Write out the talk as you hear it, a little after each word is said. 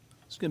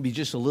It's going to be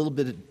just a little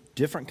bit of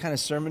different kind of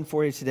sermon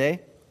for you today.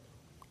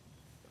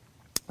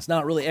 It's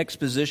not really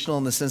expositional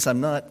in the sense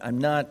I'm not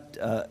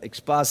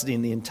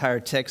expositing the entire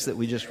text that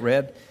we just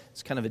read.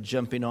 It's kind of a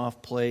jumping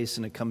off place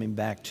and a coming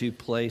back to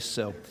place,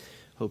 so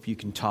hope you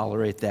can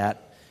tolerate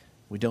that.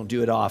 We don't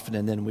do it often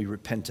and then we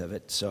repent of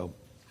it. So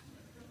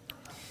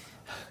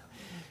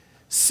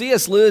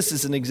C.S. Lewis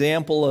is an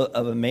example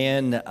of a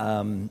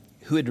man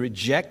who had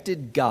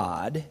rejected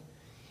God,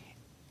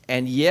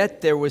 and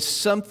yet there was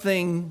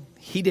something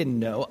he didn't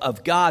know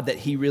of God that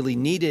he really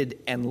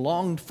needed and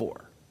longed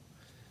for.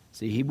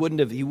 See, he wouldn't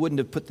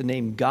have put the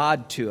name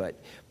God to it,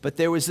 but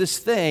there was this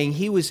thing.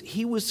 He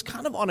was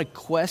kind of on a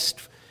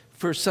quest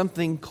for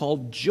something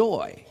called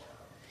joy,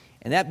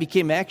 and that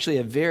became actually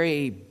a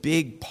very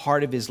big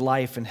part of his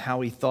life and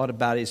how he thought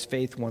about his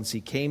faith once he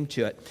came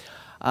to it.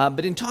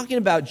 But in talking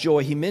about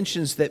joy, he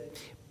mentions that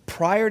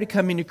prior to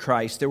coming to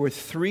Christ, there were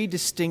 3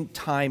 distinct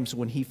times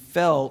when he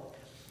felt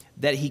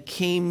that he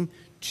came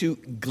to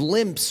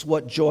glimpse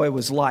what joy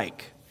was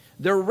like.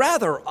 They're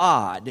rather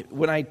odd.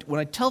 When I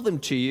tell them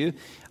to you,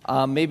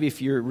 maybe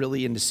if you're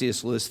really into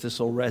C.S. Lewis,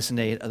 this will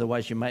resonate.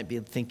 Otherwise, you might be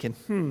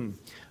thinking,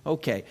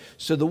 okay.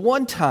 So the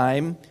one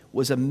time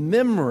was a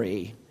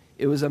memory.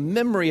 It was a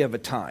memory of a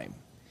time.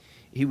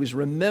 He was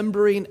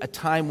remembering a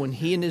time when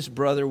he and his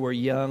brother were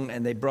young,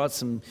 and they brought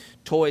some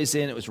toys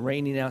in. It was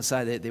raining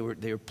outside. They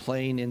were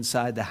playing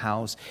inside the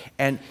house,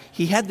 and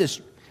he had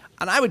this,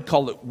 and I would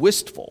call it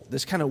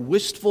this kind of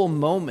wistful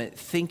moment,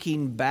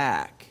 thinking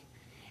back,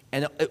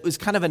 and it was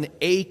kind of an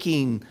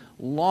aching,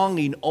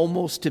 longing,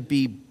 almost to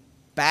be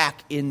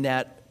back in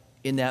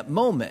that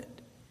moment,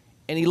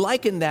 and he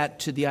likened that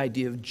to the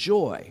idea of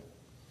joy.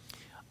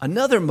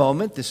 Another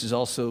moment. This is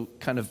also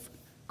kind of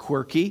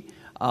quirky.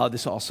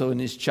 This also in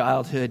his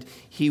childhood,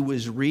 he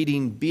was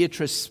reading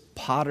Beatrice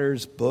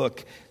Potter's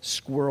book,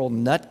 Squirrel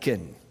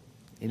Nutkin.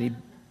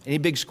 Any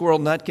big Squirrel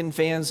Nutkin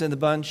fans in the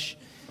bunch?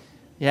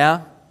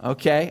 Yeah?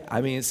 Okay.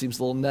 I mean, it seems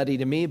a little nutty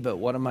to me, but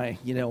what do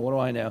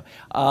I know?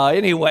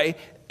 Anyway,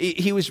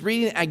 he was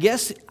reading, I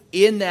guess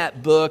in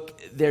that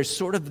book, there's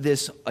sort of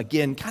this,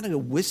 again, kind of a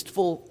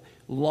wistful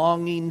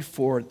longing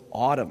for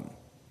autumn.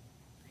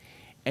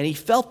 And he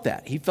felt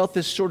that. He felt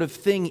this sort of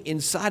thing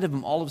inside of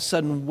him all of a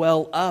sudden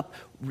well up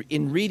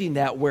in reading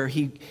that, where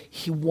he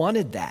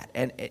wanted that.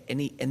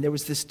 And there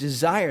was this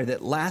desire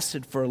that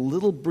lasted for a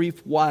little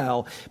brief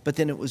while, but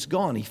then it was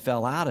gone. He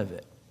fell out of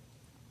it.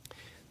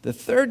 The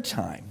third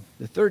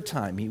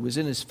time, he was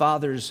in his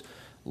father's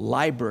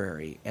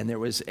library, and there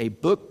was a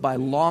book by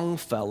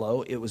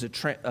Longfellow. It was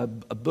a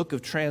book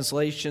of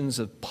translations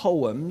of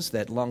poems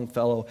that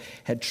Longfellow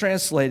had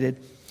translated.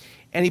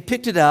 And he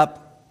picked it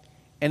up,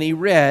 and he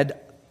read,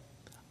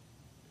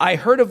 "I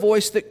heard a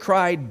voice that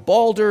cried,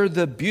 'Balder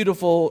the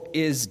beautiful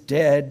is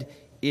dead,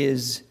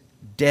 is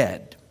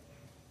dead.'"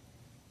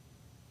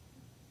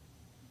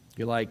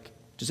 You're like,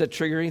 does that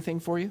trigger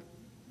anything for you?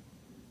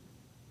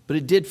 But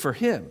it did for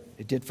him.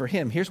 It did for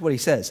him. Here's what he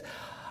says.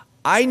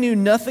 "I knew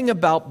nothing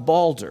about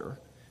Balder,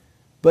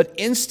 but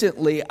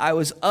instantly I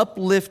was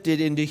uplifted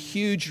into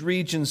huge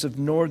regions of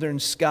northern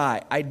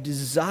sky. I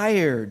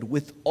desired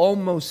with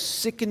almost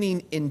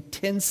sickening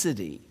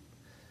intensity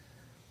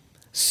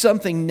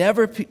something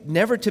never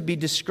to be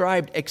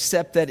described,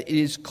 except that it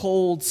is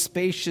cold,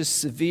 spacious,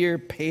 severe,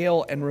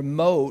 pale, and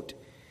remote.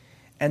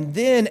 And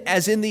then,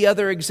 as in the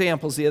other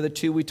examples, the other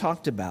 2 we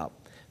talked about,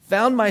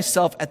 found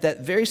myself at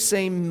that very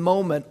same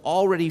moment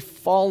already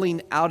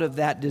falling out of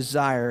that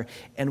desire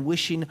and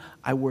wishing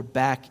I were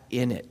back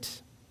in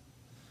it."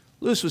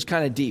 Lewis was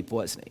kind of deep,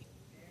 wasn't he?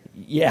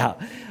 Yeah.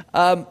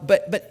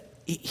 But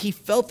he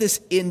felt this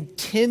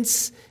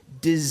intense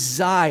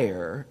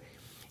desire,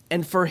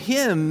 and for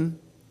him,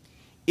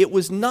 it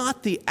was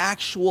not the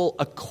actual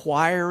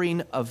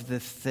acquiring of the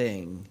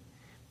thing,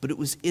 but it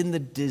was in the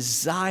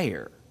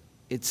desire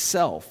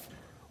itself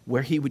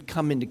where he would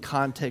come into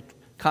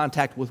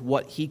contact with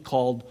what he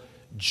called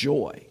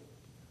joy.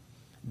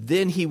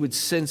 Then he would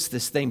sense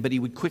this thing, but he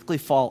would quickly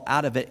fall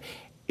out of it.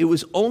 It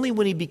was only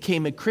when he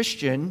became a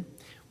Christian,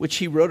 which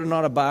he wrote an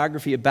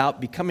autobiography about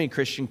becoming a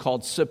Christian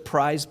called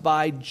Surprised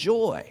by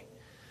Joy.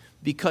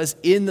 Because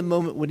in the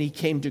moment when he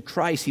came to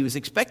Christ, he was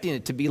expecting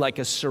it to be like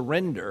a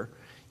surrender,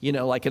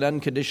 like an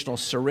unconditional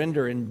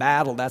surrender in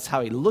battle. That's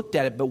how he looked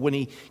at it. But when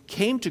he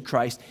came to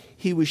Christ,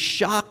 he was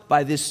shocked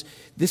by this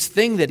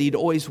thing that he'd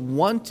always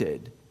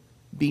wanted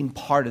being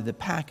part of the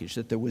package,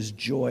 that there was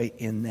joy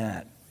in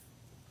that.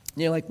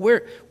 And you're like,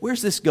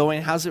 where's this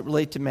going? How does it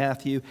relate to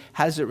Matthew?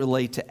 How does it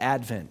relate to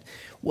Advent?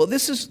 Well,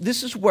 this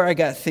is where I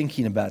got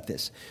thinking about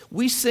this.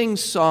 We sing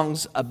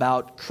songs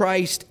about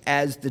Christ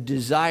as the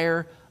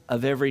desire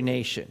of every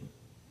nation.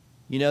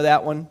 You know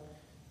that one?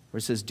 Where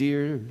it says,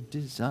 "Dear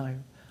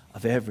desire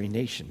of every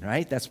nation,"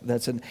 right?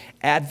 That's an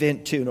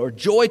Advent tune. Or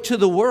 "Joy to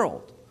the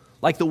world."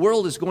 Like the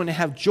world is going to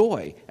have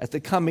joy at the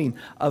coming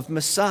of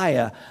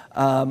Messiah.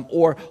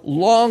 Or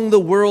 "Long the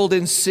world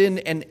in sin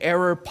and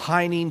error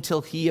pining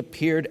till he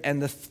appeared and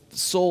the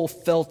soul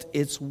felt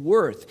its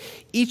worth."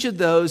 Each of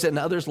those and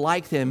others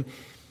like them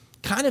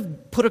kind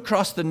of put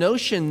across the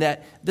notion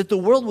that the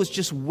world was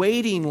just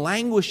waiting,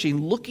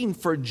 languishing, looking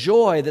for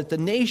joy, that the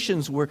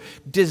nations were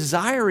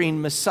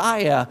desiring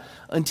Messiah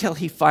until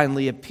he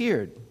finally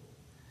appeared.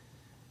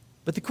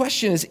 But the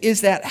question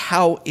is that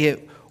how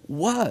it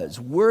was?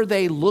 Were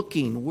they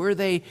looking? Were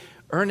they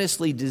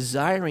earnestly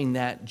desiring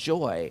that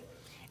joy?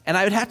 And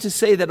I would have to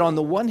say that on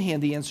the one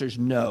hand, the answer is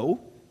no.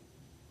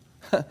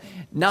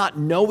 Not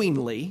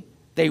knowingly,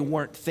 they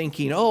weren't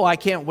thinking, oh, I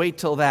can't wait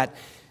till that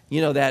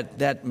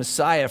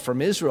Messiah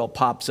from Israel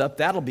pops up.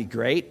 That'll be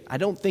great. I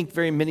don't think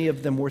very many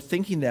of them were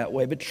thinking that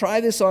way. But try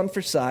this on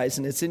for size,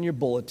 and it's in your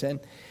bulletin.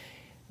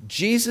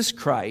 Jesus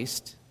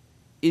Christ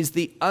is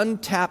the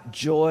untapped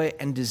joy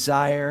and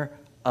desire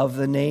of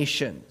the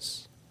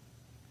nations.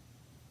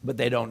 But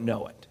they don't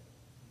know it.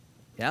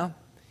 Yeah?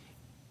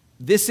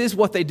 This is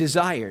what they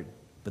desired,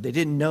 but they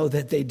didn't know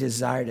that they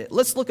desired it.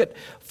 Let's look at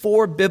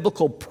 4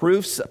 biblical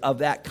proofs of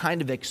that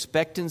kind of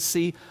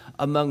expectancy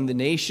among the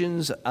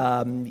nations.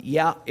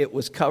 It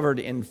was covered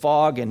in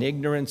fog and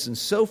ignorance and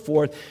so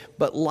forth.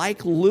 But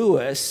like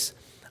Lewis,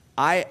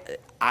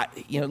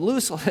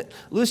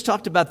 Lewis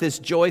talked about this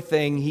joy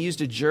thing. He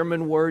used a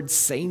German word,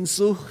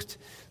 Sehnsucht.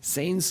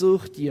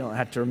 Sehnsucht, you don't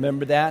have to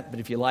remember that, but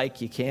if you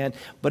like, you can.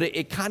 But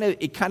it kind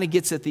of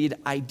gets at the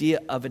idea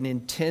of an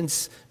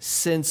intense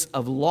sense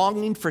of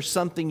longing for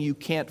something you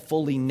can't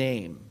fully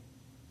name.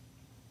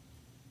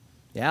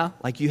 Yeah?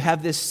 Like you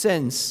have this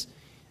sense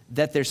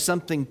that there's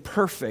something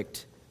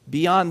perfect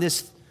beyond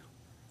this,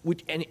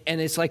 and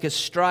it's like a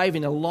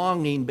striving, a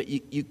longing, but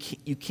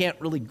you can't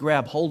really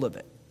grab hold of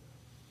it.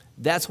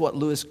 That's what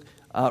Lewis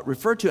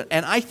referred to.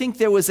 And I think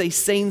there was a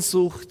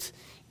Sehnsucht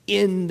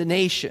in the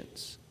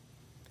nations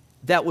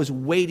that was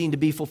waiting to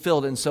be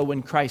fulfilled. And so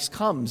when Christ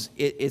comes,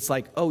 it's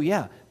like, oh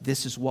yeah,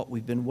 this is what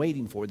we've been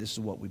waiting for. This is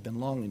what we've been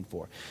longing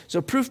for.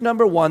 So proof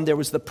number 1, there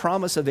was the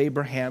promise of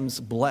Abraham's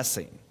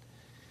blessing.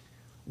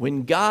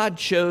 When God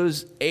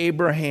chose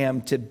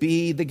Abraham to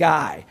be the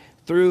guy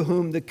through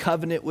whom the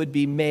covenant would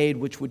be made,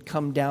 which would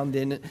come down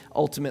then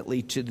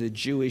ultimately to the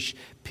Jewish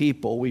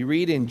people. We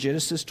read in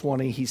Genesis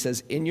 20, he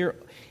says, in your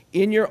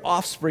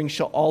offspring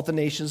shall all the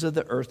nations of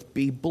the earth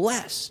be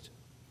blessed.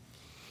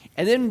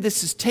 And then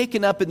this is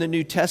taken up in the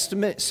New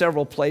Testament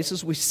several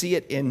places. We see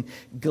it in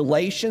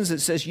Galatians.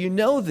 It says, you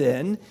know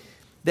then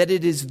that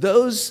it is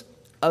those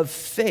of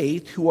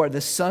faith who are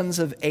the sons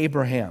of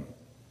Abraham.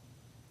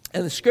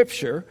 And the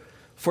scripture,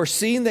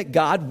 foreseeing that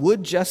God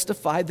would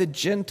justify the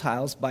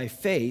Gentiles by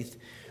faith,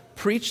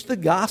 preached the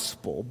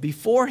gospel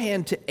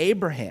beforehand to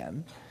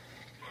Abraham,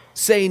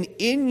 saying,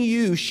 in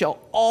you shall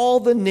all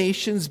the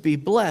nations be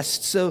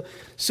blessed.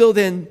 So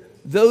then,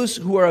 those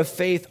who are of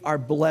faith are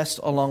blessed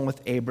along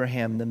with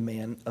Abraham, the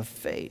man of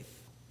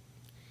faith.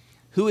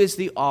 Who is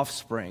the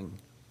offspring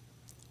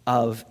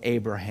of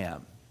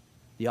Abraham?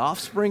 The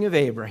offspring of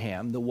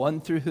Abraham, the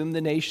one through whom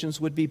the nations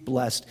would be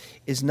blessed,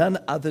 is none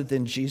other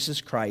than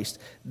Jesus Christ,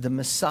 the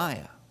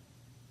Messiah.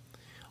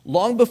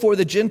 Long before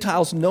the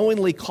Gentiles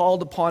knowingly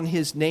called upon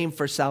his name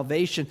for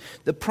salvation,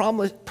 the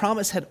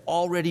promise had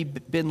already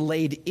been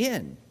laid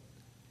in.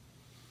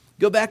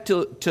 Go back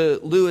to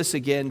Lewis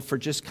again for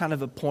just kind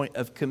of a point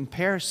of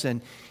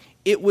comparison.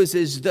 It was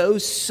as though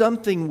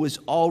something was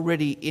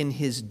already in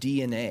his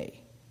DNA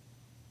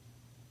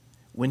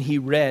when he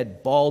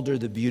read, Balder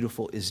the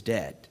Beautiful is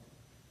dead.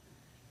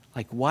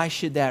 Like, why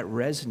should that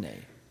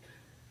resonate?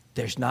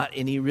 There's not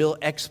any real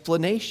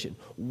explanation.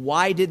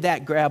 Why did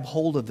that grab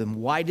hold of him?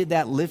 Why did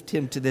that lift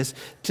him to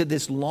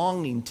this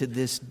longing, to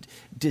this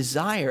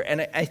desire?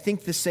 And I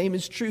think the same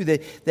is true,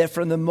 that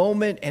from the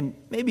moment, and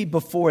maybe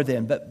before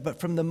then,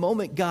 but from the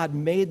moment God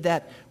made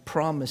that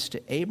promise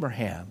to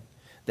Abraham,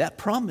 that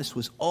promise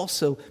was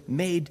also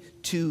made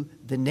to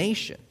the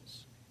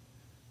nations.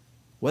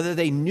 Whether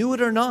they knew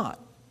it or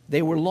not,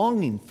 they were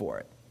longing for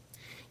it.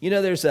 You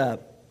know, there's a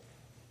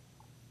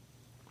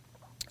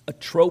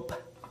trope.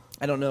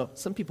 I don't know.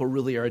 Some people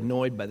really are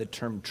annoyed by the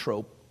term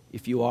trope.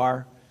 If you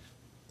are,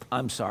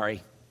 I'm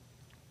sorry.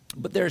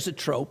 But there's a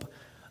trope,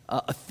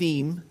 a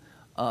theme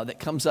that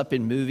comes up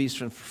in movies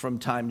from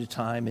time to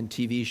time and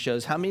TV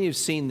shows. How many have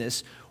seen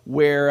this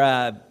where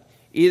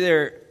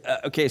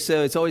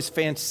so it's always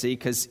fantasy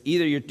because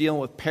either you're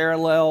dealing with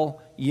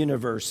parallel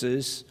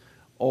universes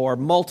or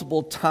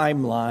multiple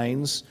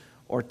timelines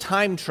or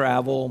time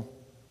travel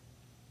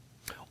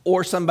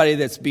or somebody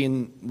that's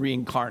being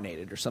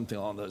reincarnated or something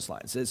along those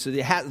lines. So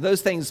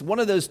those things, one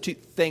of those two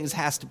things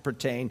has to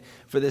pertain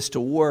for this to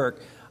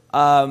work.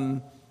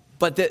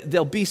 But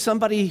there'll be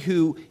somebody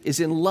who is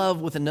in love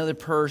with another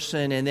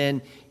person, and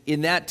then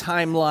in that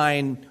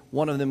timeline,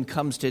 one of them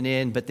comes to an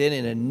end, but then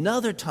in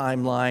another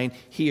timeline,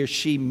 he or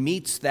she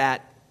meets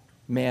that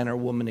man or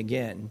woman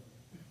again.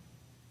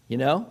 You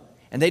know?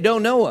 And they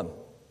don't know him.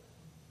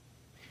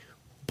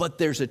 But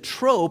there's a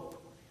trope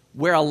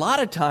where a lot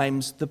of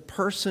times the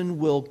person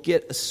will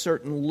get a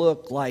certain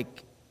look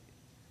like,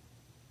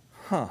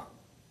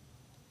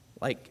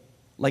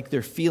 like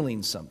they're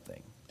feeling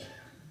something.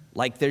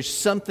 Like there's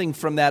something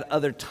from that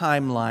other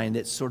timeline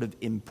that sort of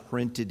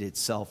imprinted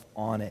itself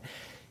on it.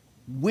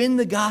 When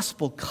the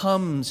gospel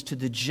comes to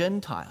the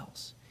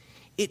Gentiles,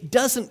 It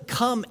doesn't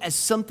come as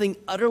something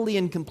utterly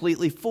and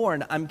completely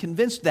foreign. I'm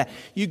convinced of that.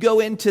 You go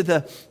into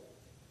the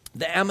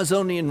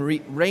Amazonian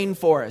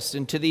rainforest,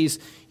 into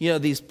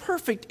these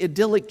perfect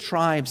idyllic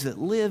tribes that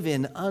live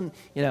in,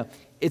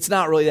 it's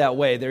not really that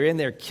way. They're in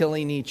there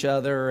killing each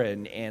other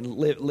and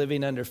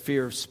living under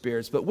fear of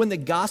spirits. But when the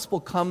gospel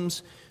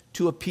comes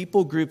to a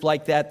people group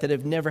like that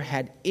have never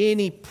had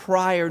any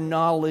prior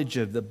knowledge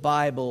of the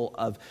Bible,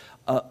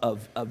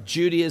 of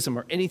Judaism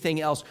or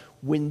anything else,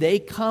 when they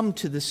come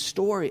to the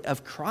story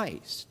of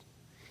Christ,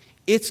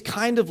 it's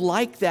kind of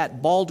like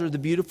that Balder the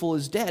Beautiful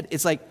is dead.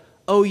 It's like,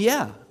 oh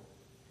yeah,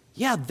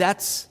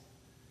 that's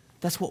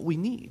what we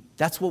need.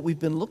 That's what we've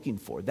been looking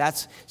for.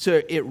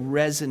 So it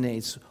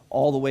resonates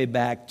all the way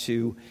back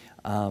to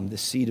the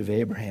seed of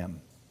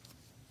Abraham.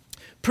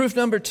 Proof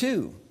number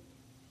 2,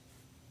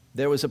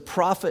 there was a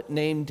prophet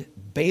named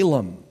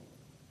Balaam.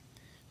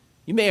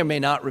 You may or may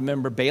not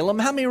remember Balaam.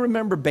 How many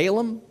remember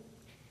Balaam?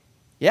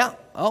 Yeah,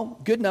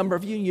 good number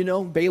of you. You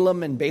know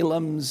Balaam and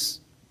Balaam's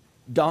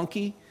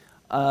donkey.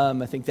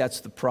 I think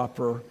that's the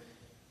proper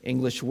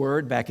English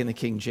word. Back in the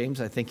King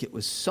James, I think it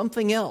was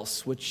something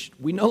else, which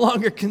we no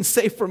longer can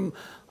say from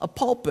a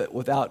pulpit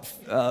without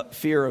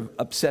fear of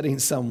upsetting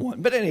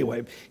someone. But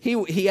anyway,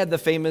 he had the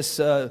famous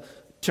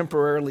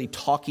temporarily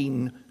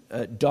talking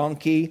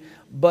donkey.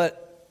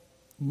 But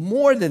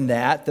more than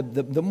that,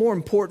 the more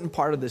important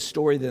part of the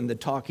story than the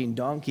talking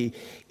donkey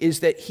is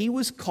that he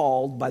was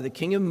called by the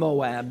king of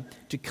Moab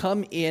to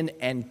come in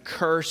and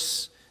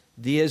curse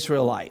the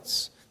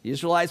Israelites. The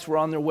Israelites were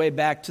on their way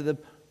back to the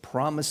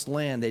promised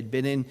land. They'd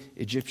been in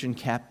Egyptian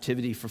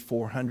captivity for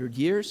 400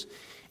 years.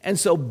 And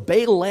so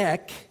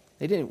Balak,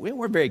 they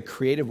weren't very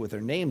creative with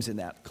their names in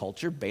that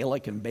culture,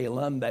 Balak and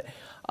Balaam, but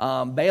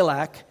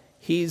Balak,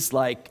 he's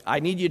like, I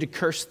need you to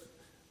curse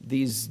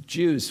these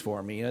Jews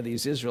for me,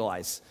 these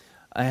Israelites.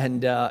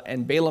 And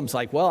Balaam's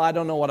like, well, I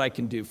don't know what I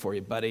can do for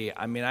you, buddy.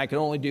 I mean, I can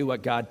only do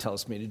what God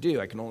tells me to do.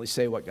 I can only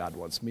say what God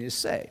wants me to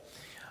say.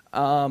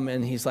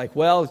 And he's like,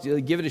 well,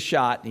 give it a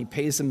shot. And he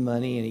pays him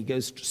money, and he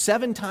goes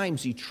 7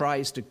 times he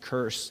tries to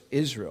curse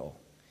Israel.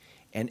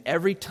 And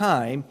every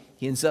time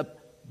he ends up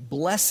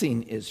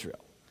blessing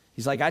Israel.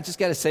 He's like, I just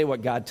got to say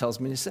what God tells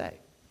me to say.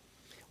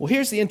 Well,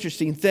 here's the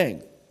interesting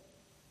thing.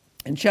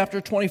 In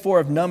chapter 24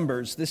 of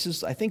Numbers, this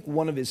is, I think,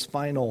 one of his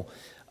final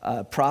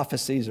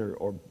prophecies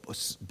or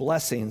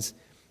blessings.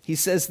 He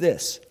says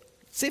this.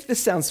 See if this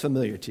sounds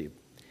familiar to you.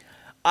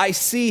 I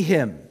see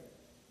him,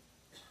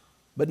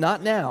 but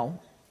not now.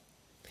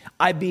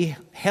 I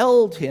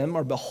beheld him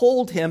or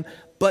behold him,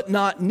 but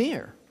not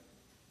near.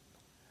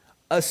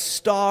 A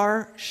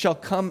star shall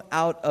come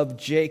out of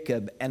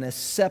Jacob, and a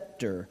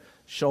scepter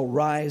shall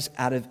rise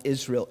out of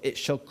Israel. It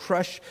shall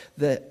crush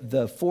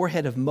the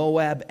forehead of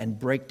Moab and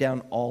break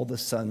down all the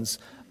sons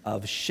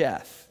of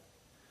Sheth.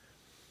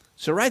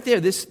 So right there,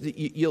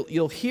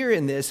 you'll hear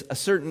in this a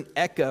certain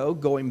echo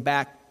going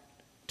back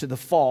to the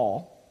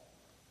fall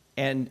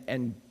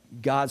and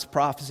God's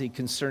prophecy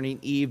concerning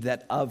Eve,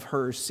 that of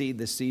her seed,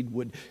 the seed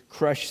would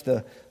crush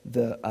the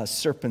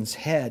serpent's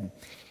head.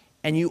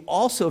 And you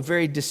also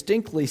very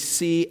distinctly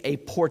see a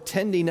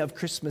portending of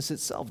Christmas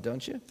itself,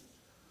 don't you?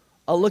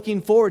 A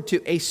looking forward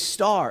to a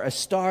star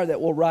that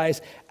will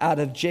rise out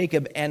of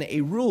Jacob, and a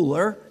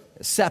ruler,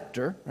 a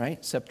scepter,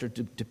 right? Scepter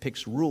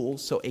depicts rule,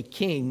 so a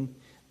king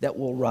that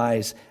will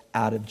rise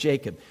out of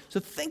Jacob. So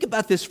think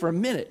about this for a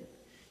minute.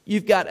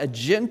 You've got a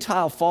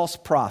Gentile false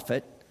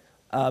prophet.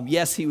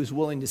 Yes, he was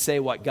willing to say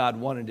what God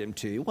wanted him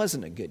to. He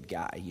wasn't a good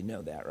guy. You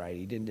know that, right?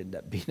 He didn't end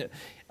up being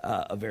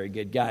a very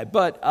good guy.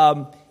 But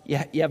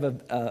you have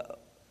a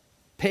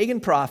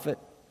pagan prophet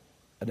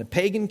and a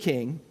pagan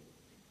king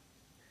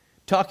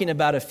talking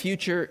about a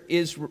future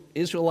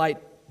Israelite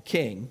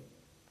king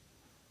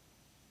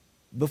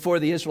before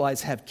the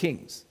Israelites have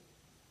kings.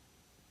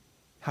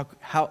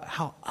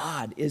 How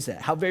odd is that?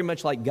 How very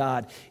much like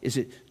God is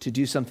it to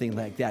do something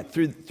like that?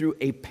 Through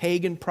a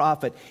pagan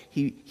prophet,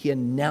 he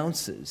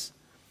announces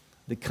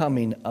the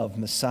coming of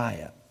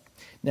Messiah.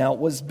 Now,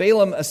 was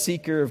Balaam a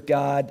seeker of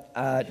God?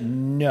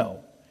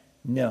 No.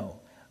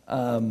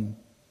 But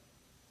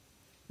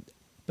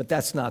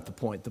that's not the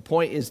point. The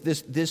point is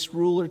this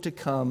ruler to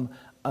come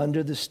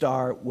under the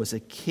star was a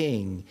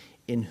king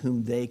in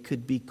whom they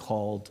could be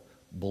called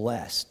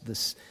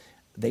blessed.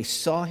 They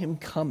saw him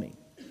coming.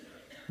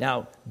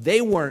 Now,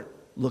 they weren't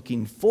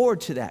looking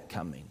forward to that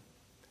coming,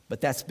 but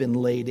that's been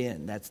laid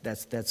in. That's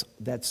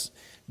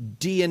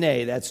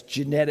DNA, that's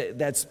genetic,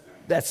 that's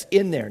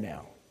in there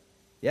now.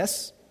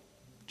 Yes?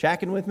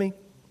 Tracking with me?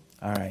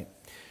 All right.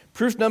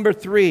 Proof number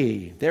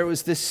 3, there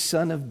was this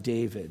son of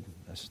David.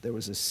 There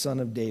was a son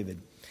of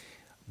David.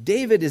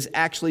 David is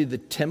actually the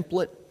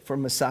template for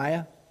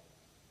Messiah.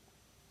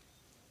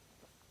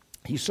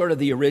 He's sort of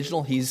the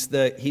original. He's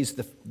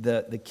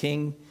the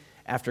king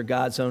after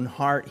God's own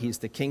heart. He's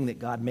the king that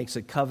God makes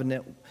a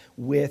covenant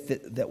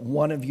with, that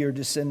one of your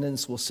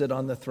descendants will sit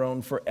on the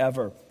throne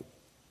forever.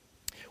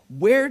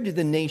 Where do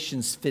the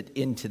nations fit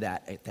into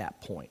that at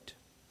that point?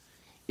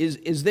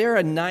 Is there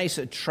a nice,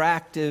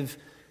 attractive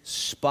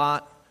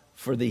spot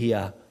for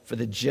the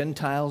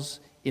Gentiles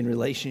in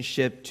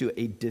relationship to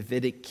a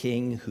Davidic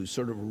king who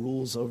sort of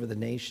rules over the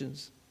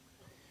nations?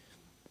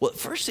 Well,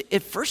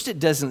 at first it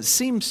doesn't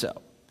seem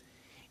so.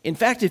 In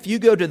fact, if you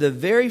go to the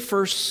very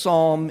first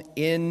psalm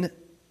in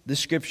the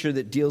scripture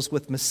that deals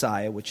with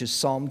Messiah, which is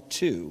Psalm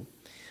 2,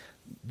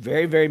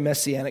 very, very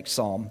messianic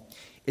psalm,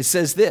 it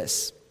says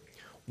this: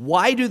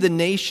 why do the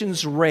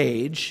nations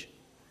rage?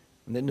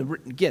 And then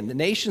again, the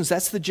nations,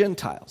 that's the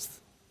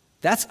Gentiles.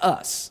 That's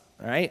us,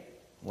 all right?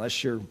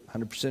 Unless you're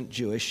 100%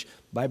 Jewish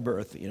by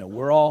birth,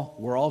 we're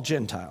all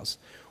Gentiles.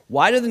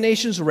 Why do the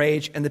nations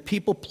rage and the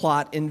people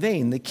plot in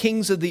vain? The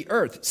kings of the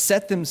earth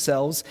set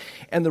themselves,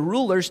 and the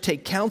rulers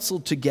take counsel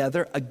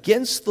together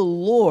against the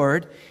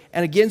Lord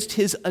and against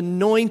his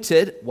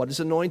anointed. What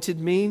does anointed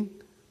mean?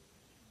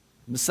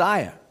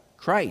 Messiah,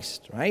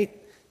 Christ, right?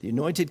 The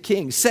anointed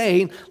king,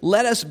 saying,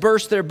 let us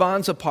burst their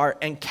bonds apart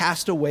and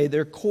cast away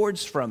their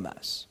cords from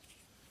us.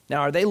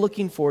 Now, are they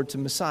looking forward to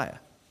Messiah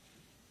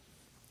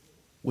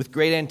with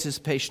great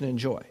anticipation and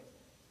joy?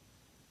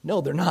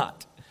 No, they're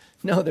not.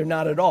 No, they're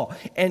not at all.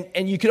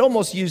 And you could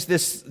almost use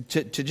this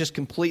to just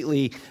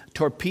completely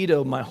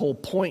torpedo my whole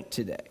point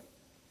today.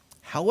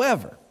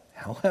 However,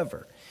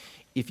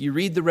 if you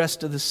read the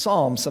rest of the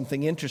psalm,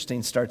 something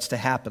interesting starts to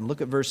happen. Look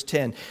at verse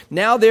 10.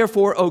 Now,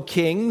 therefore, O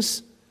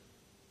kings,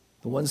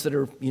 the ones that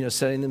are,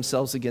 setting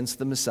themselves against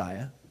the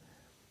Messiah,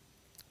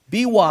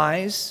 be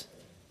wise,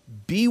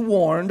 be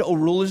warned, O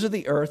rulers of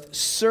the earth,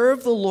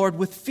 serve the Lord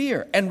with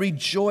fear and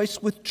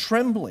rejoice with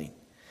trembling.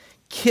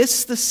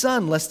 Kiss the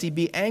Son, lest he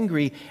be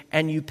angry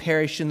and you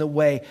perish in the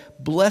way.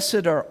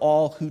 Blessed are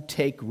all who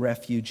take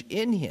refuge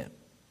in him.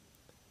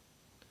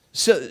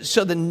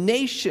 So the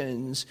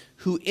nations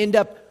who end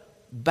up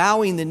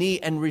bowing the knee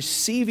and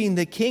receiving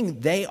the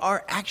king, they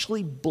are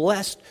actually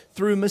blessed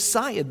through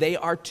Messiah. They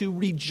are to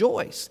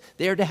rejoice.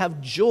 They are to have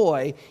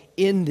joy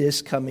in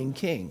this coming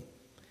king.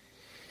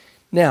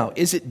 Now,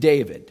 is it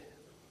David?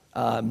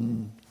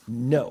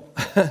 No.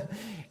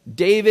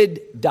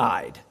 David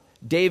died.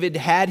 David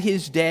had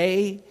his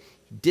day,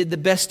 did the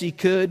best he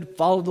could,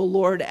 followed the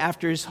Lord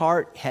after his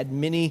heart, had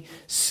many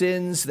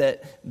sins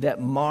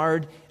that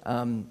marred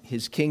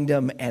his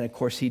kingdom, and of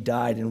course he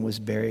died and was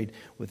buried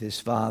with his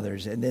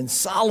fathers. And then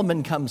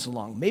Solomon comes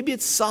along. Maybe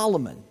it's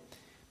Solomon.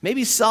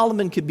 Maybe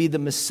Solomon could be the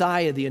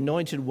Messiah, the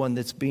anointed one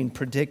that's being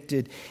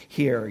predicted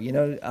here.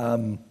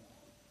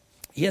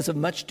 He has a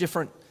much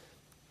different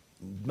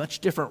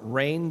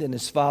reign than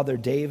his father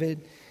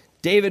David.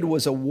 David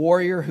was a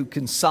warrior who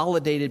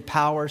consolidated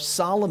power.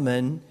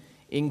 Solomon,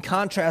 in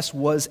contrast,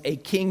 was a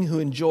king who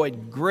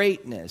enjoyed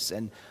greatness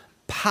and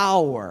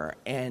power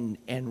and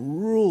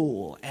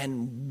rule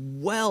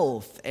and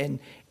wealth and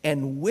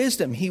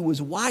wisdom. He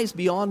was wise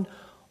beyond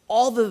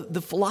all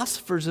the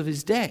philosophers of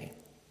his day.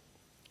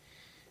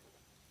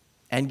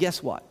 And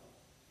guess what?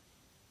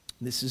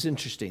 This is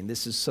interesting.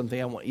 This is something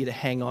I want you to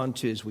hang on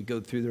to as we go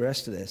through the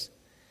rest of this.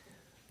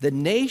 The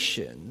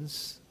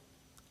nations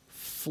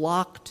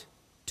flocked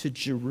to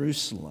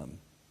Jerusalem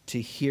to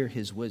hear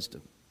his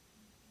wisdom.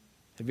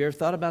 Have you ever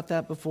thought about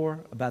that before,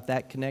 about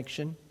that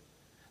connection?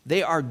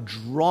 They are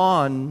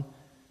drawn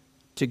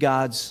to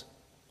God's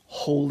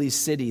holy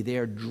city. They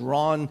are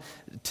drawn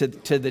to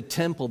the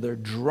temple. They're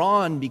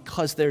drawn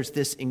because there's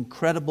this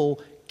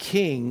incredible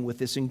king with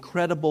this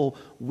incredible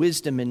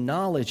wisdom and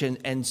knowledge.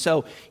 And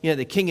so,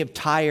 the king of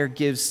Tyre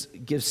gives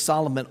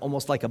Solomon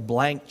almost like a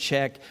blank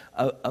check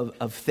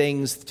of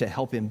things to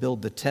help him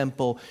build the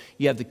temple.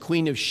 You have the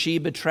queen of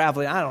Sheba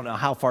traveling. I don't know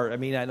how far. I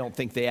don't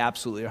think they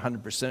absolutely are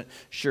 100%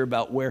 sure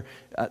about where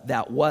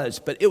that was,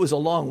 but it was a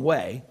long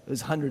way. It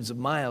was hundreds of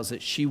miles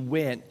that she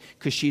went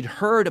because she'd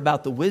heard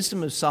about the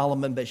wisdom of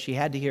Solomon, but she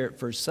had to hear it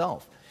for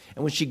herself.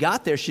 And when she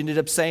got there, she ended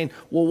up saying,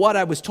 well, what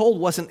I was told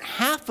wasn't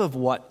half of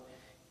what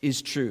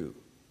is true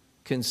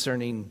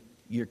concerning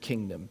your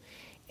kingdom.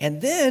 And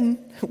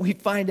then we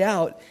find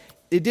out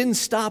it didn't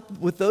stop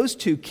with those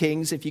two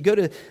kings. If you go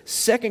to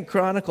 2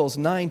 Chronicles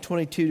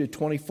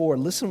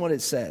 9:22-24, listen what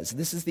it says.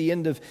 This is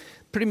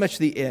pretty much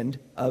the end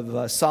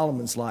of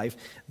Solomon's life.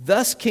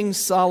 Thus King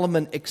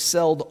Solomon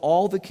excelled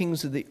all the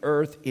kings of the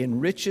earth in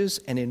riches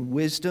and in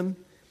wisdom,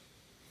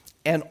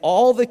 and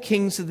all the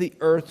kings of the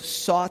earth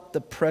sought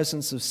the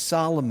presence of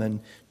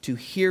Solomon to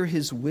hear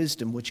his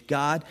wisdom, which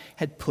God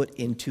had put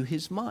into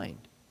his mind.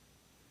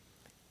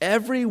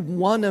 Every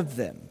one of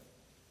them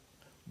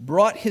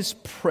brought his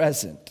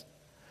present,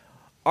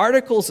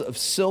 articles of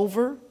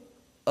silver,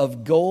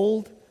 of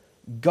gold,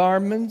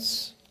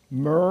 garments,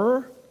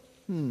 myrrh,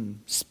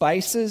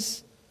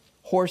 spices,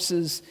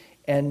 horses,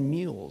 and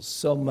mules,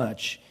 so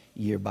much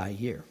year by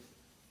year.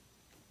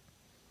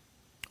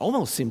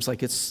 Almost seems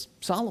like it's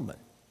Solomon.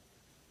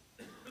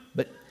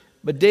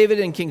 But David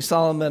and King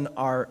Solomon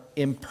are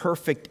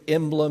imperfect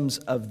emblems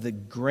of the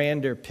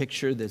grander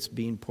picture that's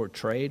being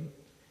portrayed.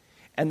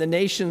 And the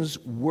nations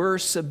were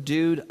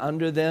subdued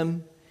under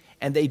them,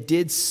 and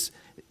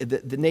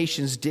the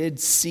nations did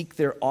seek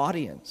their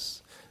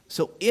audience.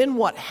 So in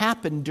what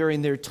happened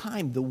during their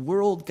time, the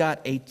world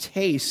got a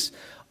taste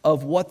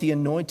of what the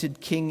anointed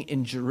king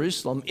in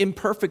Jerusalem,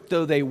 imperfect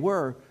though they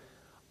were,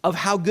 of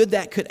how good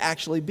that could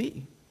actually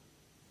be.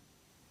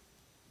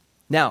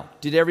 Now,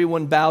 did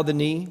everyone bow the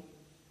knee?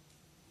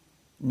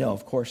 No,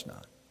 of course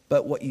not.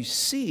 But what you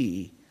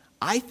see,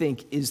 I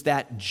think, is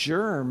that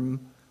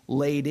germ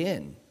laid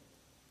in.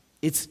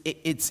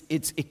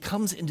 It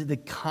comes into the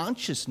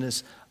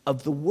consciousness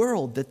of the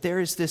world that there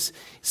is this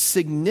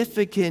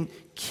significant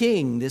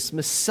king, this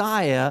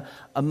Messiah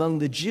among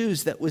the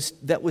Jews that was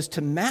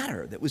to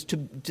matter, that was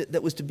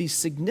to be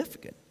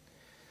significant.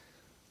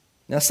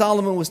 Now,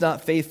 Solomon was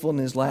not faithful in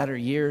his latter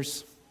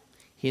years.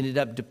 He ended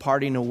up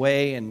departing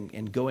away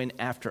and going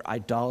after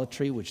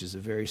idolatry, which is a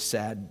very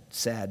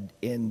sad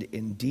end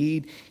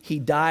indeed. He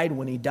died.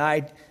 When he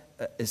died,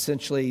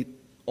 essentially,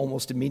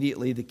 almost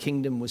immediately, the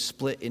kingdom was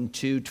split in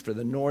two for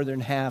the northern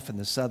half and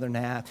the southern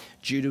half.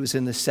 Judah was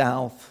in the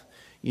south.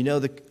 You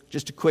know,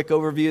 just a quick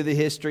overview of the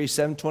history.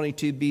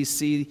 722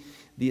 BC,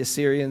 the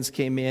Assyrians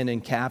came in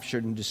and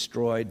captured and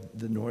destroyed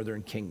the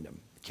northern kingdom,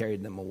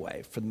 carried them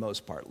away for the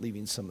most part,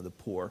 leaving some of the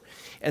poor.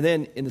 And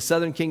then in the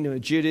southern kingdom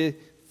of Judah,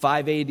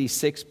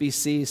 586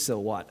 BC, so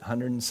what,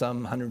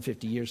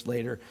 150 years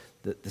later,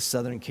 the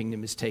southern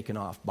kingdom is taken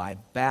off by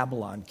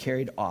Babylon,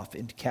 carried off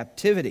into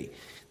captivity.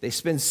 They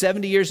spend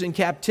 70 years in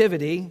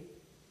captivity.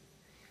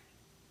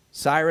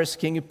 Cyrus,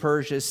 king of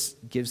Persia,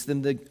 gives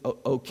them the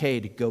okay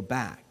to go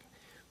back.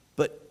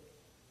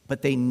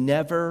 But they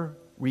never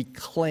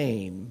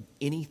reclaim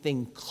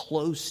anything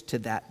close to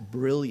that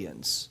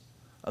brilliance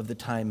of the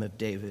time of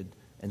David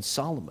and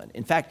Solomon.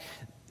 In fact,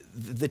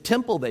 the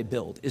temple they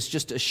build is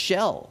just a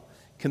shell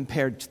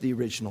compared to the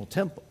original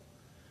temple.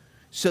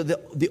 So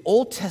the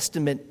Old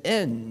Testament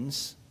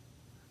ends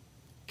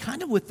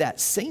kind of with that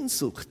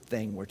Sehnsucht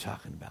thing we're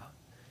talking about.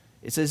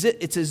 It's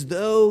as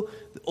though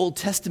the Old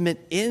Testament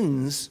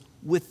ends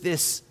with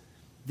this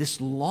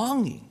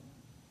longing.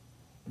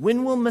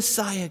 When will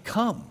Messiah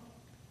come?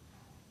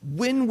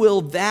 When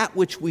will that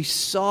which we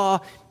saw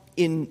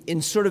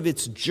in sort of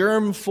its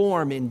germ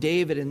form in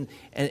David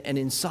and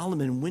in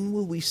Solomon, when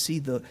will we see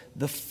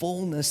the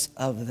fullness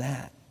of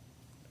that?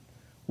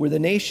 Were the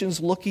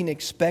nations looking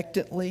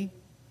expectantly?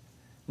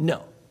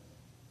 No,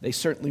 they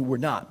certainly were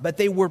not. But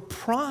they were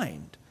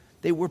primed.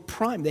 They were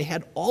primed. They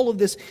had all of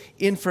this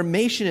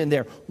information in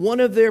there. One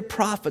of their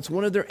prophets,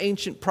 one of their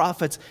ancient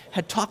prophets,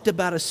 had talked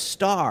about a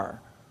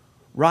star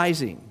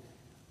rising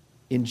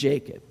in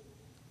Jacob.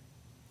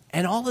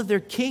 And all of their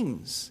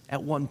kings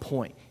at one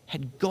point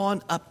had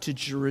gone up to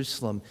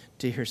Jerusalem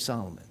to hear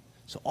Solomon.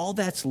 So all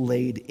that's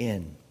laid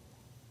in.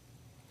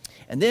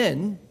 And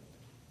then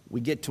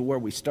we get to where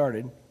we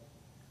started.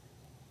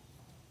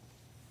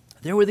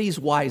 There were these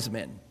wise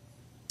men.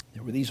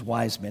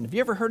 Have you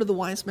ever heard of the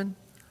wise men?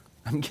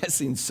 I'm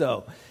guessing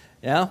so.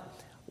 Yeah?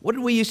 What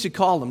did we used to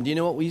call them? Do you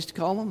know what we used to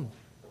call them?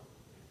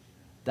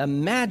 The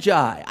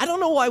Magi. I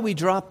don't know why we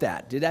dropped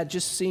that. Did that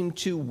just seem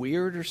too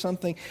weird or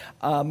something?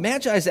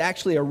 Magi is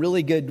actually a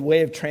really good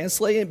way of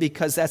translating it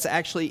because that's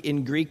actually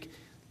in Greek,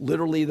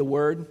 literally the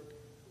word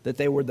that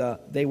they were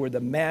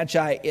the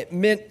Magi. It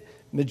meant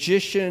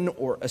magician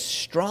or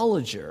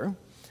astrologer.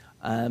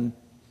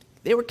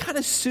 They were kind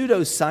of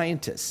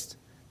pseudoscientists.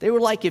 They were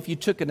like if you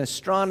took an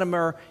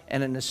astronomer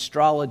and an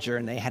astrologer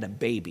and they had a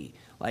baby.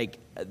 Like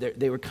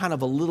they were kind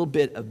of a little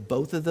bit of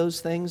both of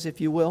those things, if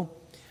you will.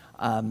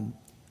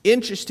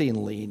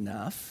 Interestingly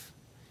enough,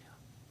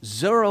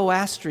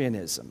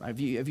 Zoroastrianism. Have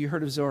you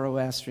heard of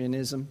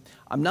Zoroastrianism?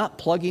 I'm not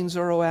plugging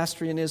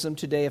Zoroastrianism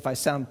today. If I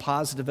sound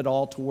positive at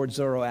all towards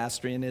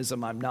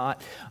Zoroastrianism, I'm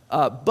not.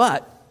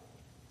 But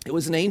it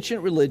was an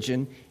ancient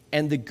religion,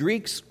 and the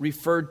Greeks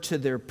referred to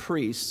their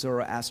priests,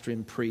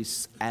 Zoroastrian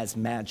priests, as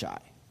magi.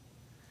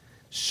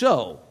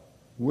 So,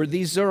 were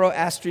these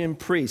Zoroastrian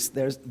priests?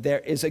 There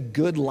is a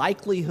good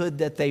likelihood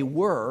that they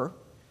were.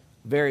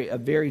 A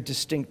very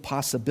distinct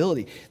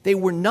possibility. They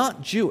were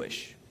not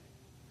Jewish.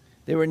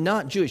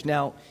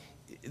 Now,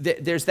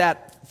 there's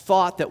that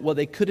thought that, well,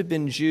 they could have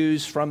been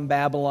Jews from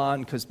Babylon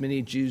because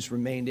many Jews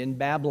remained in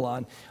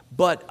Babylon.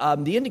 But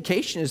the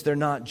indication is they're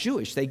not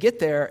Jewish. They get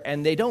there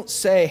and they don't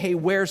say, hey,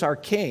 where's our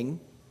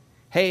king?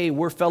 Hey,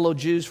 we're fellow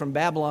Jews from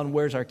Babylon,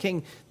 where's our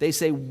king? They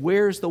say,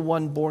 where's the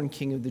one born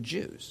king of the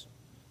Jews?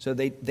 So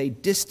they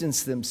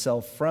distance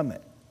themselves from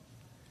it.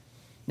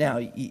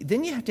 Now,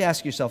 then you have to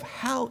ask yourself,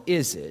 how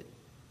is it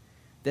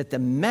that the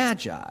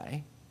Magi,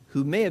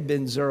 who may have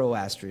been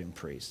Zoroastrian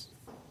priests,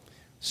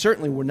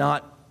 certainly were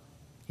not,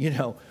 they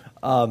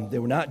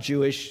were not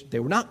Jewish, they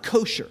were not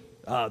kosher.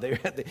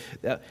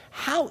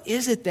 How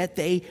is it that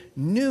they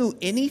knew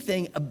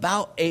anything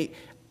about a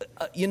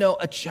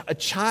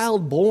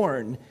child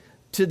born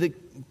to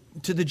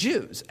the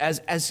Jews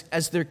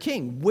as their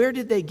king? Where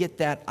did they get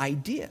that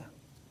idea?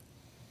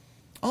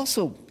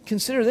 Also,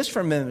 consider this for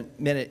a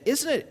minute.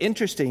 Isn't it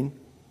interesting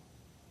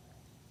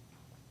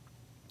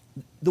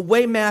the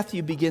way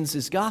Matthew begins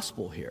his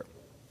gospel here?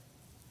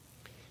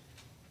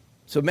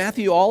 So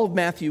all of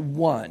Matthew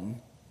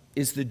 1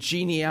 is the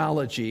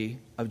genealogy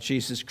of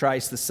Jesus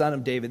Christ, the son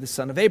of David, the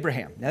son of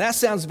Abraham. Now that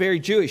sounds very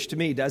Jewish to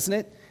me, doesn't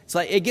it? It's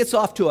like it gets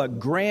off to a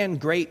grand,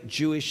 great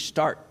Jewish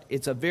start.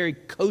 It's a very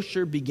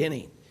kosher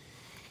beginning.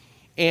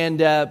 And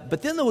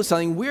but then there was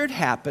something weird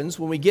happens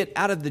when we get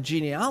out of the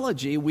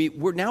genealogy.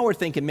 We're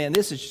thinking, man,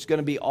 this is just going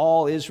to be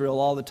all Israel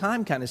all the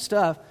time kind of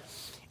stuff.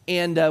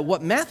 And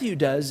what Matthew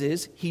does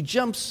is he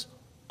jumps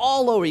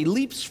all over, he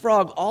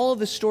leapfrog all of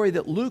the story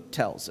that Luke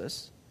tells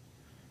us.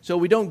 So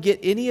we don't get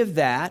any of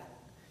that.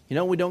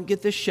 We don't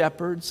get the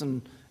shepherds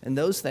and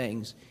those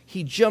things.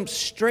 He jumps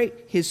straight.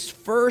 His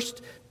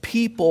first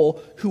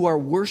people who are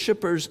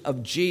worshipers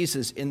of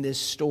Jesus in this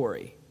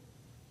story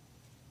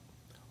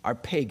are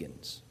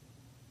pagans.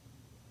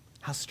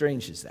 How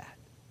strange is that?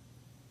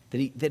 That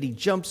he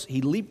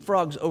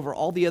leapfrogs over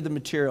all the other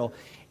material,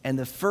 and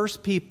the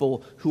first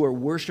people who are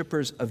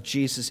worshipers of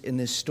Jesus in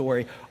this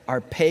story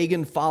are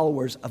pagan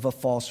followers of a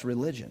false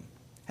religion.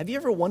 Have you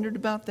ever wondered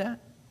about that?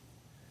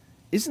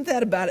 Isn't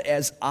that about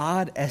as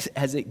odd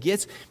as it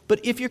gets?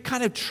 But if you're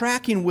kind of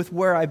tracking with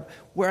where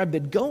I've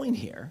been going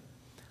here,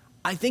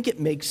 I think it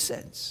makes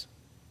sense.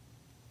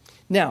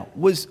 Now,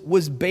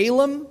 was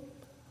Balaam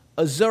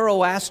a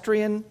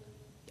Zoroastrian?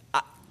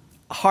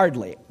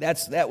 Hardly.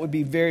 That would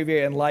be very,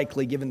 very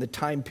unlikely given the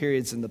time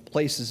periods and the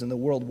places in the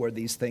world where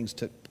these things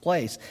took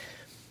place.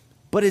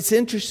 But it's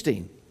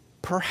interesting.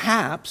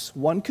 Perhaps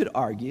one could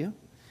argue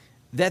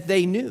that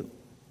they knew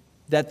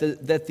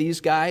that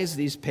these guys,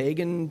 these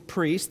pagan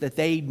priests, that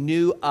they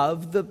knew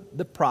of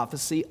the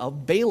prophecy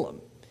of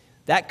Balaam.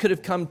 That could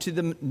have come to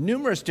them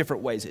numerous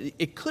different ways.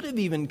 It could have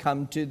even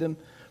come to them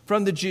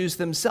from the Jews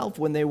themselves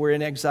when they were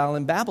in exile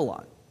in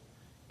Babylon,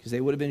 because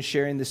they would have been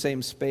sharing the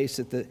same space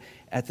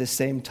at the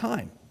same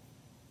time.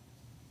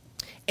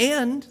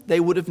 And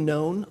they would have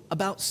known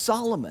about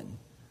Solomon.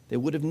 They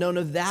would have known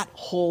of that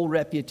whole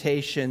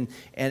reputation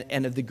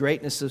and of the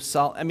greatness of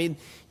Solomon. I mean,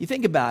 you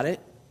think about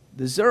it,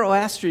 the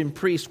Zoroastrian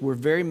priests were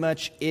very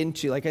much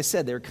into, like I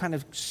said, they were kind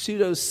of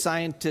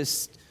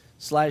pseudo-scientists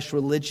 /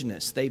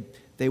 religionists.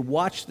 They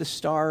watch the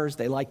stars.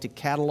 They like to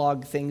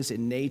catalog things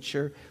in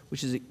nature,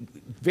 which is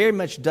very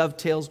much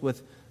dovetails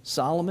with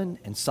Solomon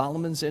and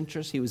Solomon's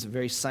interest. He was a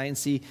very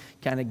sciencey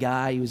kind of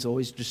guy. He was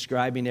always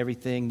describing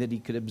everything that he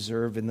could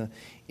observe in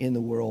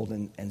the world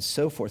and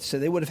so forth. So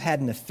they would have had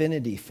an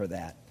affinity for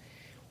that.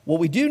 What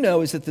we do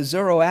know is that the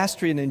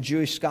Zoroastrian and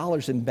Jewish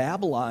scholars in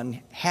Babylon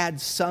had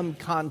some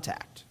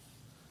contact.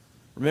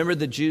 Remember,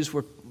 the Jews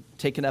were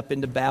taken up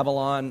into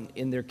Babylon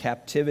in their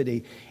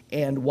captivity,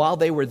 and while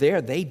they were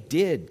there, they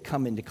did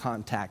come into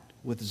contact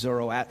with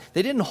Zoroaster.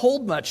 They didn't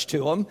hold much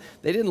to them.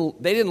 They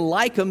didn't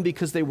like them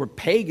because they were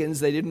pagans.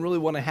 They didn't really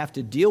want to have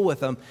to deal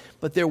with them,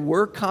 but there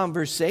were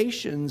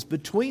conversations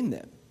between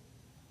them.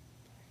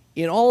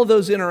 In all of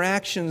those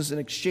interactions and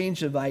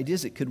exchange of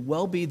ideas, it could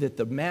well be that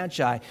the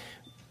Magi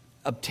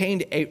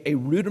obtained a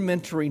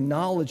rudimentary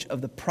knowledge of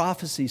the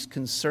prophecies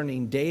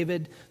concerning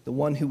David, the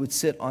one who would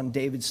sit on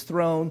David's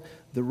throne,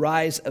 the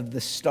rise of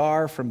the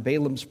star from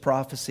Balaam's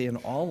prophecy, and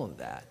all of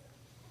that.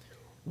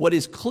 What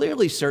is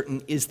clearly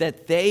certain is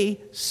that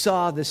they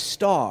saw the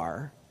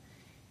star,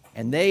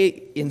 and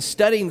in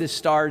studying the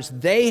stars,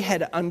 they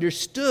had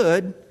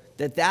understood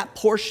that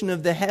portion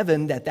of the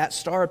heaven that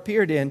star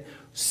appeared in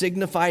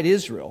signified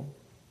Israel,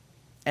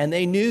 and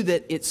they knew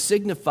that it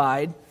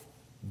signified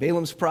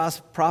Balaam's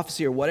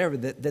prophecy or whatever,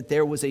 that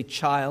there was a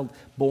child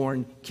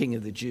born king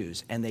of the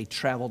Jews, and they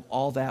traveled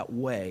all that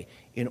way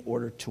in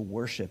order to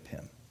worship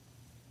him.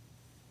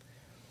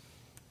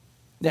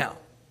 Now,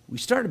 we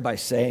started by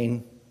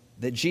saying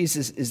that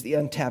Jesus is the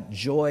untapped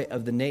joy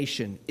of the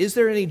nation. Is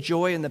there any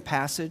joy in the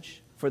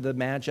passage for the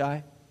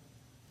Magi?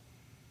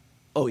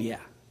 Oh yeah.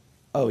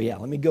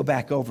 Let me go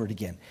back over it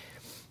again.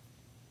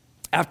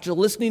 After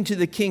listening to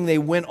the king, they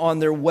went on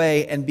their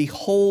way, and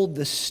behold,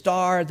 the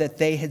star that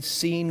they had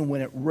seen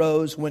when it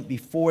rose went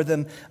before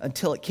them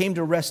until it came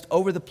to rest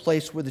over the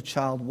place where the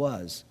child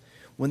was.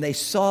 When they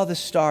saw the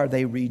star,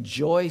 they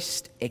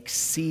rejoiced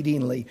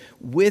exceedingly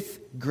with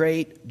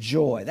great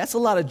joy. That's a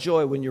lot of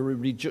joy when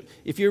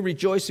if you're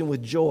rejoicing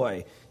with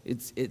joy,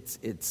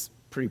 it's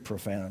pretty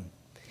profound.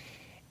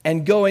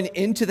 And going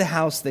into the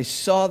house, they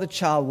saw the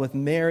child with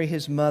Mary,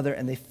 his mother,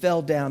 and they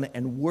fell down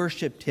and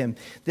worshipped him.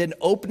 Then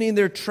opening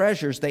their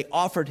treasures, they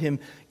offered him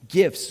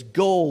gifts,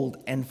 gold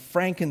and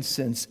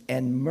frankincense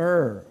and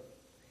myrrh.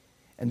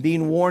 And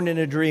being warned in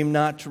a dream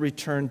not to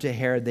return to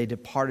Herod, they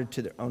departed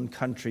to their own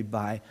country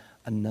by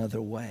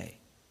another way.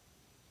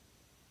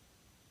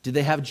 Did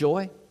they have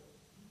joy?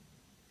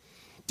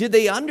 Did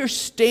they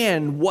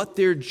understand what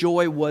their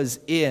joy was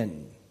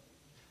in?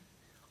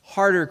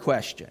 Harder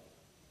question.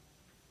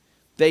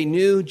 They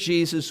knew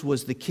Jesus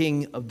was the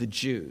King of the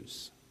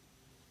Jews.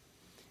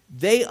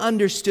 They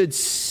understood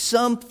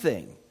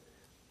something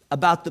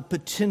about the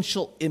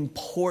potential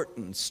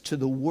importance to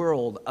the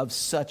world of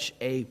such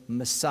a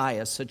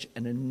Messiah, such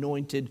an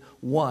anointed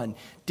one.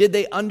 Did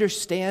they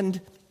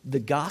understand the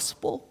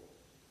gospel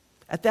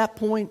at that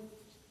point?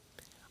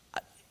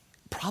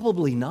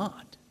 Probably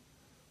not.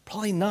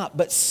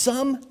 But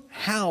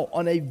somehow,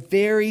 on a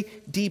very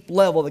deep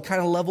level, the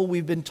kind of level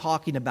we've been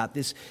talking about,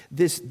 this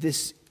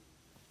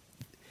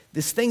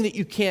thing that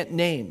you can't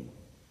name,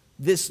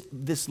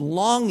 this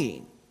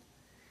longing,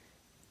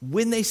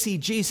 when they see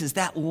Jesus,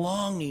 that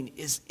longing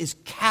is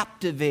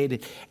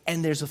captivated,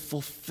 and there's a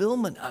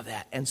fulfillment of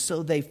that. And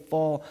so they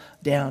fall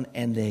down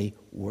and they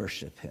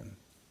worship him.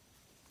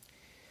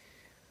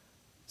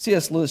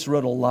 C.S. Lewis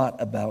wrote a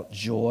lot about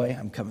joy.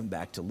 I'm coming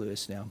back to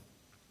Lewis now.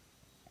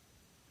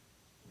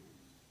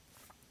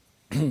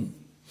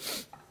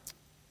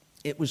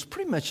 It was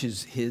pretty much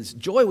his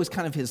joy was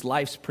kind of his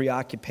life's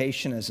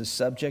preoccupation as a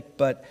subject,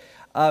 but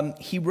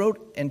he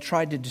wrote and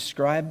tried to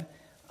describe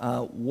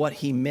what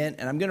he meant.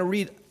 And I'm going to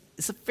read,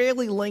 it's a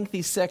fairly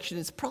lengthy section.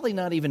 It's probably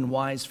not even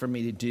wise for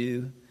me to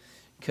do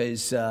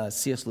because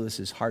C.S. Lewis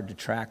is hard to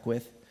track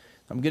with.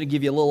 I'm going to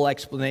give you a little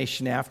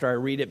explanation after I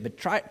read it, but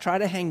try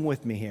to hang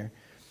with me here.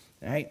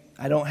 All right?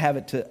 I don't have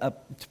it to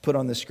put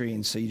on the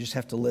screen, so you just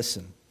have to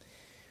listen.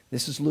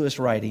 This is Lewis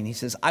writing. He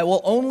says, I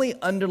will only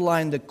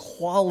underline the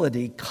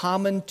quality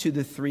common to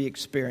the three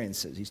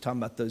experiences. He's talking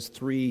about those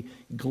three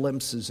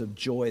glimpses of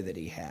joy that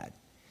he had.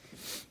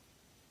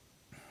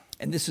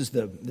 And this is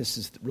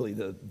really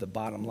the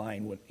bottom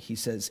line. What he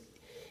says,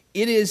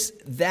 it is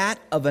that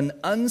of an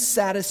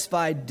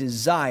unsatisfied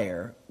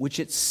desire, which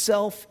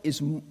itself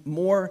is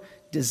more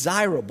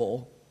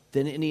desirable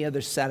than any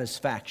other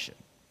satisfaction.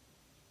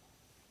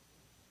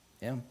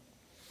 Yeah.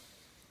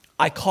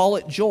 I call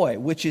it joy,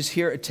 which is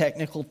here a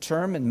technical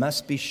term and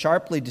must be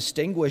sharply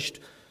distinguished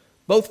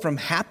both from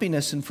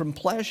happiness and from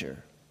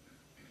pleasure.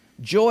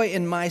 Joy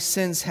in my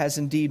sense has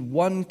indeed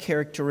one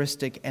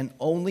characteristic and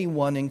only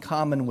one in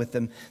common with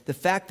them, the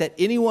fact that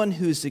anyone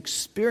who's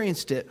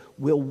experienced it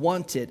will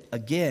want it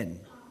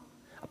again.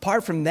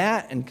 Apart from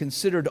that, and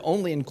considered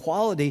only in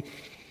quality,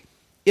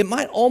 it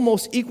might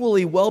almost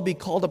equally well be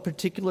called a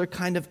particular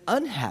kind of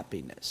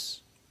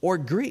unhappiness or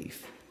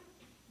grief.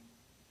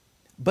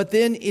 But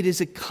then it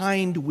is a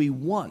kind we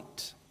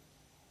want.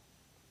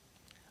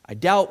 I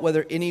doubt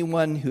whether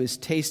anyone who has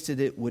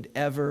tasted it would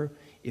ever,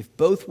 if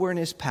both were in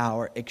his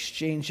power,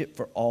 exchange it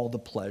for all the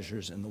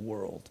pleasures in the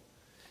world.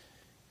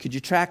 Could you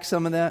track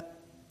some of that?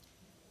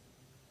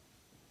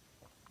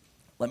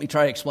 Let me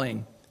try to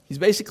explain. He's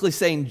basically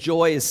saying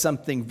joy is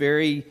something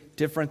very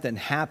different than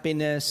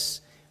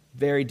happiness,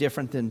 very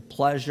different than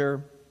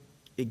pleasure.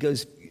 It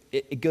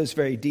goes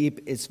very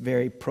deep. It's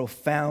very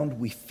profound.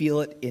 We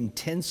feel it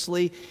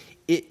intensely.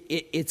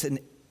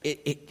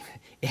 It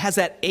has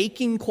that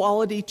aching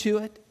quality to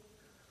it.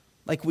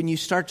 Like when you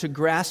start to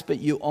grasp it,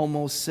 you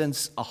almost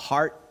sense a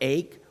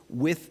heartache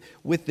with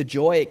the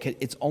joy.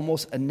 It's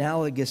almost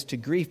analogous to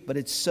grief, but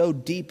it's so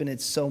deep and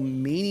it's so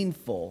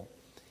meaningful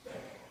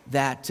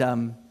that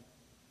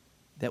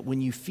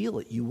when you feel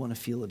it, you want to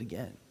feel it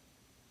again.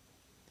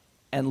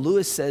 And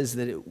Lewis says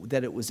that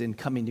it was in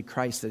coming to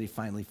Christ that he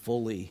finally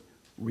fully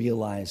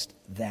realized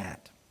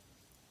that.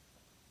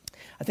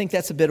 I think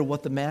that's a bit of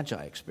what the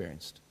Magi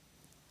experienced.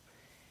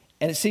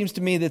 And it seems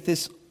to me that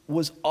this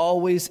was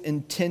always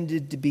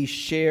intended to be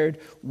shared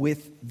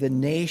with the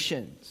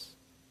nations.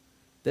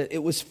 That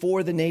it was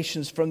for the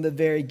nations from the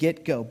very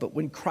get-go. But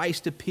when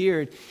Christ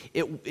appeared,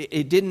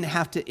 it didn't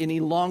have to any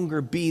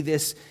longer be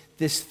this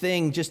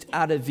thing just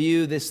out of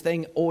view, this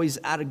thing always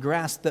out of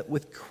grasp. That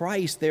with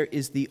Christ there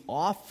is the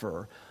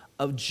offer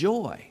of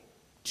joy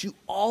to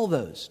all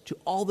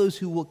those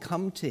who will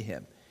come to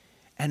him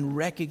and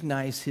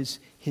recognize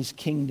his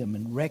kingdom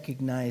and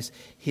recognize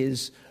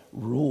his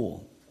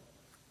rule.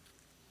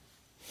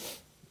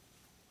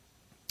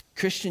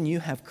 Christian, you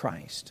have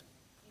Christ.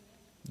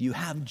 You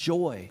have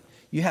joy.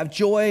 You have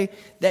joy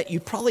that you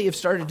probably have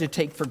started to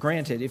take for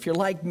granted. If you're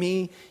like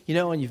me,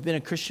 and you've been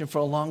a Christian for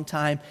a long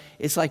time,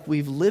 it's like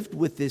we've lived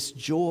with this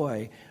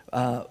joy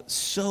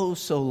so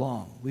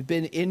long. We've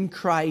been in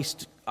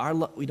Christ.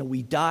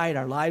 We died.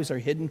 Our lives are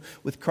hidden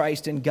with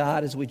Christ in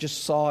God, as we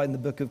just saw in the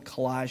book of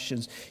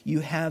Colossians.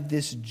 You have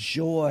this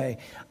joy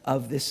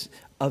of this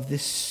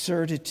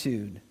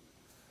certitude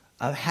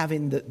of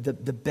having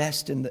the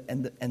best and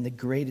the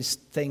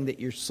greatest thing that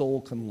your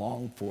soul can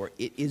long for.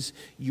 It is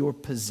your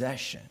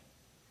possession.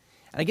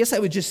 And I guess I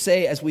would just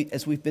say, as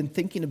we've been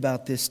thinking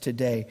about this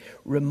today,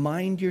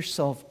 remind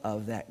yourself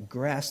of that,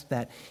 grasp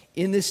that.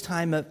 In this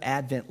time of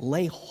Advent,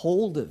 lay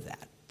hold of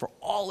that for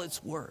all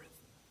it's worth.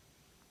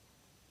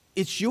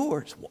 It's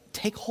yours.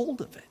 Take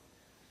hold of it.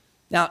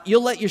 Now,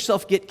 you'll let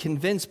yourself get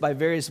convinced by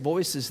various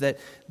voices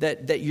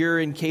that you're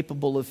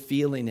incapable of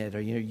feeling it,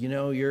 or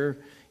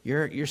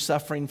you're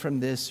suffering from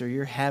this, or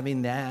you're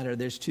having that, or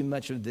there's too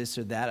much of this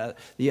or that,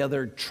 the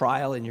other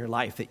trial in your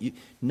life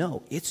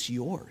no, it's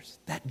yours.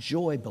 That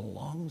joy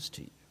belongs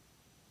to you.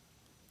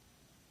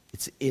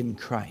 It's in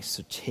Christ,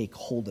 so take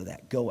hold of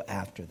that. Go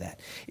after that.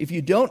 If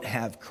you don't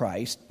have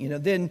Christ,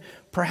 then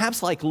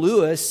perhaps like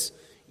Lewis,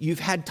 you've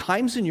had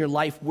times in your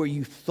life where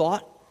you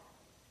thought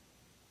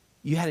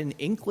you had an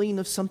inkling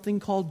of something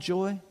called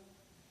joy.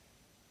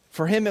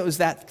 For him, it was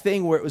that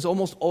thing where it was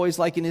almost always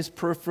like in his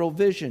peripheral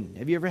vision.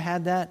 Have you ever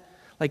had that?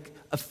 Like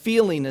a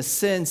feeling, a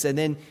sense, and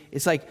then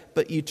it's like,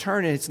 but you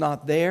turn and it's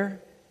not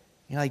there.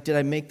 You're like, did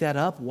I make that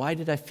up? Why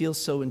did I feel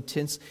so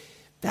intense?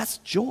 That's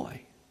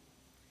joy.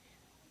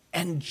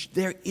 And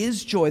there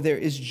is joy. There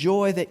is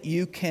joy that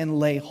you can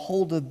lay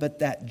hold of, but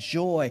that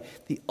joy,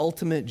 the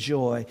ultimate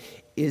joy,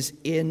 is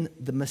in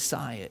the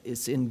Messiah.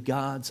 It's in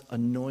God's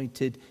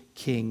anointed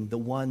King, the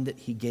one that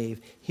he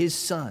gave. His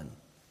Son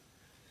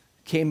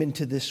came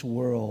into this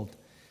world,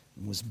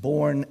 was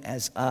born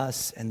as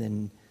us, and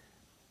then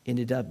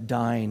ended up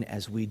dying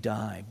as we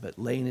die, but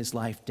laying his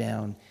life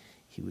down.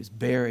 He was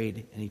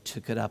buried, and he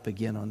took it up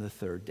again on the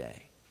third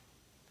day.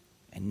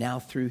 And now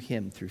through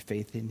him, through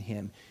faith in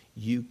him,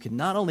 you can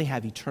not only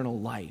have eternal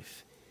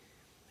life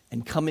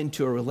and come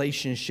into a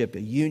relationship,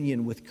 a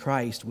union with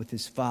Christ, with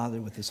his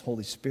Father, with his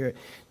Holy Spirit.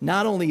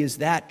 Not only is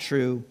that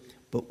true,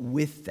 but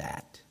with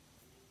that,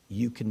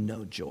 you can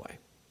know joy.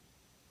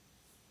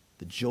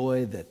 The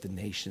joy that the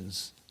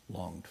nations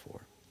longed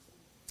for.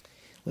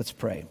 Let's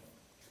pray.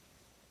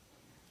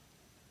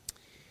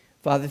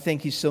 Father,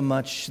 thank you so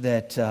much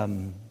that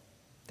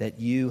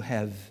you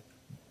have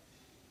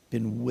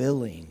been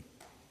willing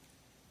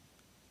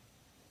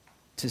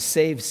to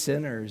save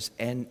sinners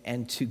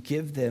and to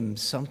give them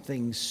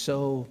something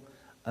so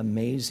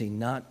amazing,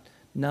 not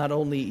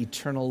only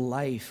eternal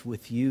life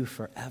with you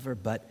forever,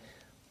 but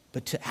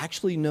to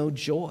actually know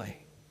joy,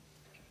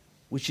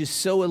 which is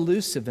so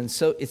elusive and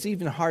so it's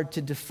even hard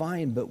to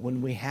define, but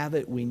when we have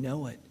it, we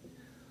know it.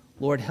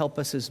 Lord, help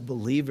us as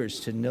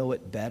believers to know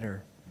it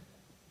better,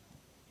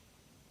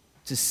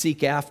 to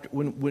seek after,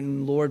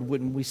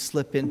 when we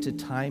slip into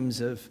times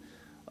of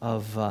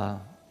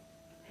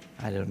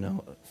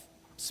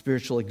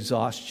spiritual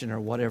exhaustion or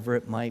whatever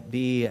it might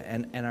be,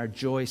 and our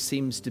joy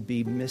seems to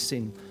be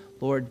missing.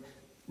 Lord,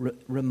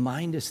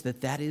 remind us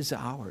that is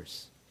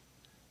ours,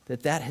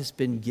 that has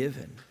been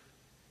given.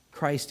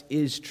 Christ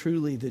is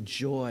truly the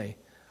joy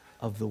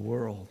of the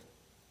world,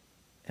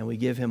 and we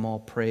give him all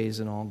praise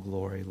and all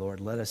glory. Lord,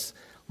 let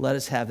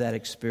us have that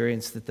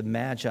experience that the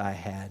Magi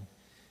had,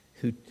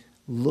 who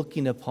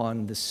looking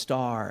upon the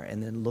star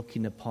and then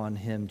looking upon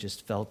him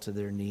just fell to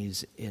their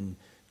knees in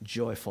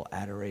joyful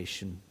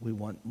adoration. We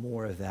want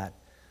more of that,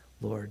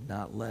 Lord,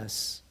 not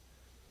less.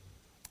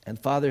 And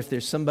Father, if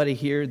there's somebody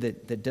here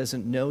that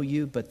doesn't know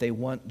you, but they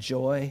want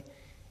joy,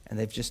 and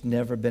they've just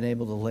never been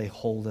able to lay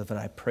hold of it,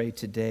 I pray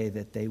today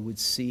that they would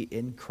see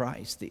in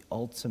Christ the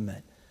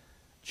ultimate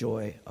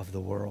joy of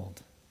the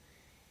world,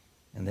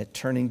 and that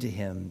turning to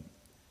him,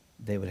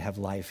 they would have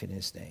life in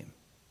his name.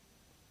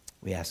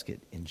 We ask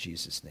it in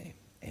Jesus' name.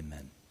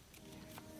 Amen.